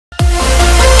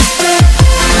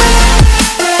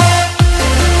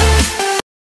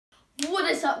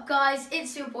guys,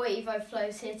 it's your boy Evo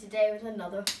Flows here today with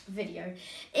another video.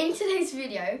 In today's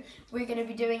video, we're going to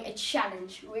be doing a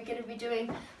challenge. We're going to be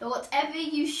doing the whatever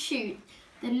you shoot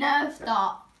the Nerf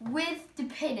dart with the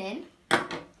pin in,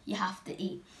 you have to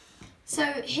eat. So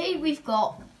here we've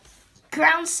got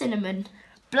ground cinnamon,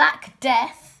 black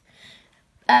death,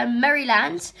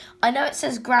 Maryland. I know it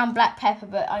says ground black pepper,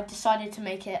 but I decided to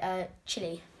make it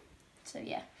chili. So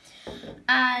yeah,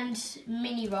 and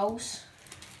mini rolls.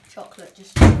 Chocolate,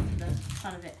 just for the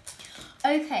fun of it.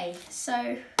 Okay,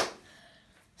 so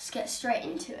let's get straight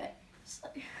into it. So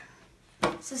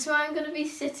this is where I'm going to be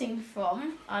sitting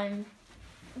from. I'm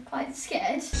quite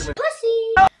scared.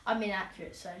 Pussy! I'm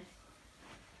inaccurate, so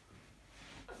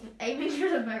I'm aiming for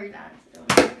the Maryland.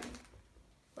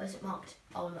 Where's it marked?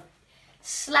 Oh, look.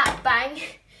 Slap bang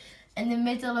in the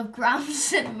middle of ground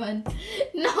cinnamon.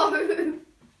 No!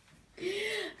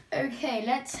 Okay,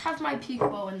 let's have my puke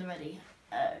bowl in the ready.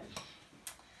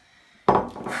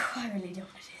 I really don't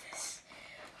want to do this.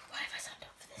 Why have I signed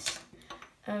up for this?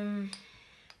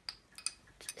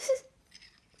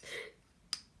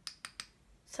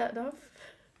 Is that enough?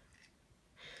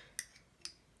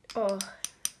 Oh,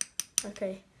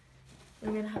 okay.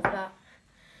 I'm gonna have that.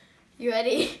 You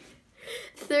ready?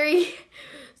 3,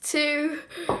 2,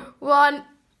 1.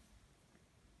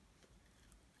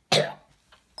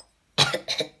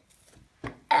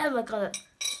 Oh my god.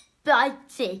 But I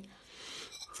see.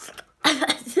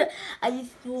 I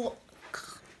just thought.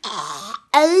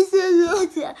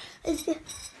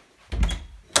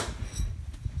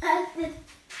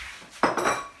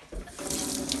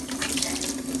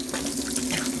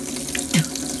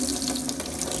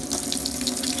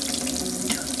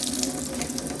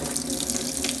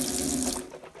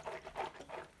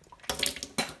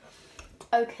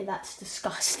 Okay, that's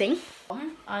disgusting.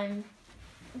 I'm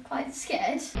quite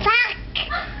scared.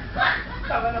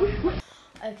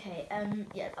 Okay,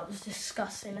 yeah, that was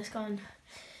disgusting. Let's go on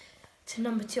to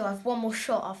number 2. I have one more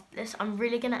shot after this. I'm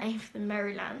really gonna aim for the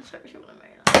Maryland. So I really want a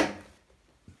Maryland.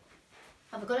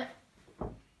 Have I got it?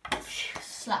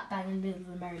 Slap bang in the middle of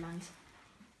the Maryland.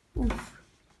 Oof.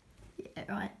 Yeah,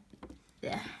 right.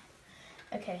 Yeah.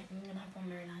 Okay, I'm gonna have one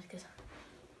Maryland because.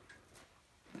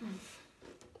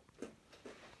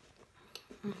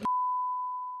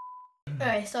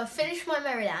 Alright, so I've finished my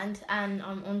Maryland and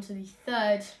I'm on to the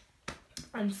 3rd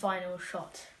and final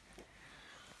shot.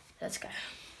 Let's go.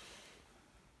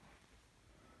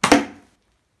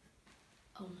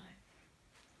 Oh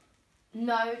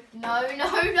no. No.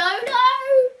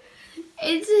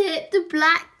 It's hit the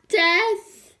black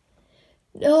death.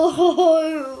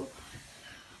 No.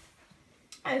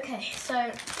 Okay, so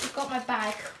I've got my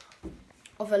bag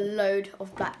of a load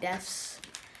of black deaths.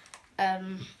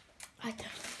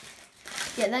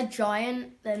 Yeah, they're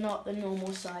giant. They're not the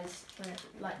normal size. They're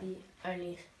like the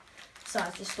only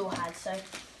size the store had. So,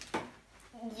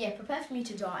 yeah, prepare for me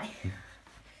to die.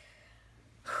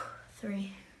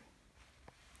 3,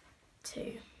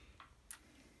 2,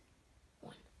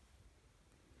 1.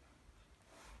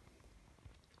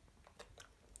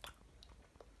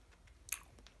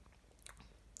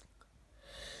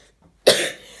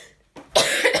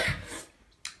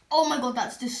 Oh my god,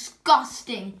 that's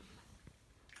disgusting.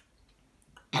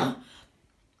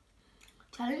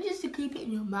 Challenge is to keep it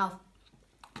in your mouth.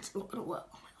 It's not gonna work.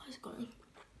 Oh my god, it's going.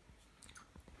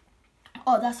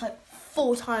 Oh, that's like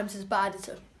 4 times as bad as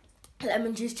a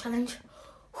lemon juice challenge.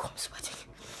 Oh, I'm sweating.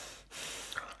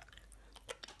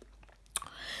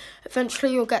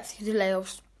 Eventually, you'll get through the layer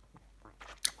of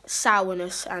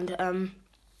sourness, and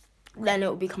then it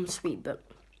will become sweet. But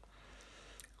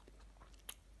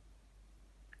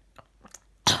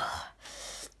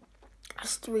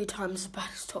that's 3 times as bad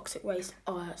as toxic waste.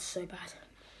 Oh, that's so bad.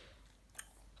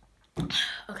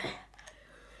 Okay.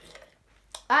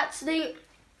 That's the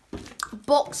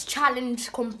box challenge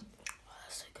oh,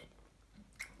 that's so good.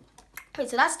 Okay,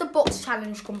 so that's the box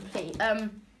challenge complete.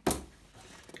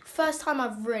 First time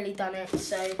I've really done it,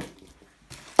 so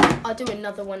I'll do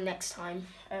another one next time.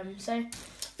 So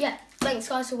yeah, thanks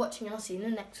guys for watching, and I'll see you in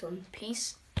the next one.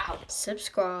 Peace out.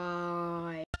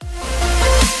 Subscribe.